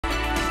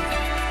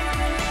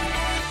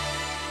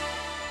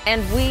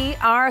And we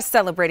are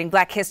celebrating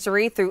Black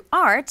history through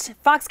art.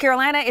 Fox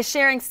Carolina is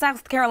sharing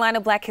South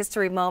Carolina Black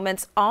history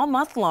moments all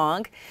month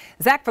long.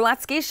 Zach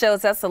Verlotsky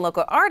shows us a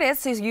local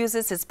artist who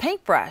uses his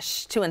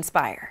paintbrush to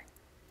inspire.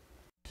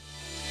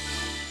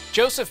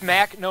 Joseph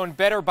Mack, known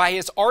better by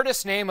his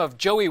artist name of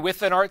Joey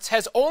Withenarts,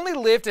 has only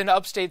lived in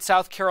upstate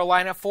South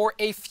Carolina for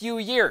a few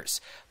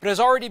years, but has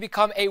already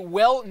become a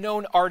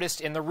well-known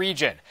artist in the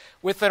region.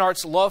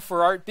 Withenarts' love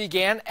for art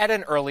began at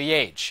an early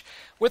age.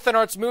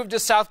 Withenarts moved to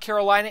South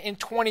Carolina in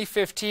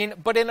 2015,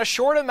 but in a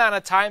short amount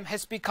of time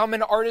has become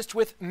an artist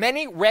with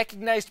many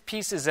recognized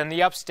pieces in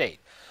the upstate.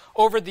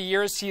 Over the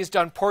years, he has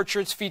done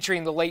portraits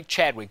featuring the late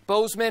Chadwick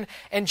Boseman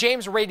and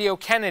James Radio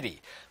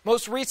Kennedy.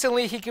 Most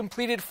recently, he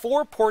completed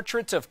 4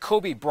 portraits of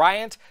Kobe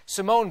Bryant,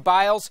 Simone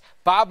Biles,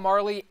 Bob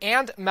Marley,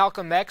 and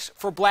Malcolm X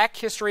for Black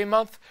History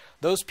Month.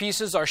 Those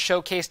pieces are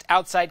showcased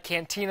outside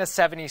Cantina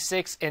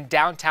 76 in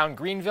downtown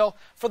Greenville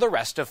for the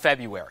rest of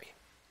February.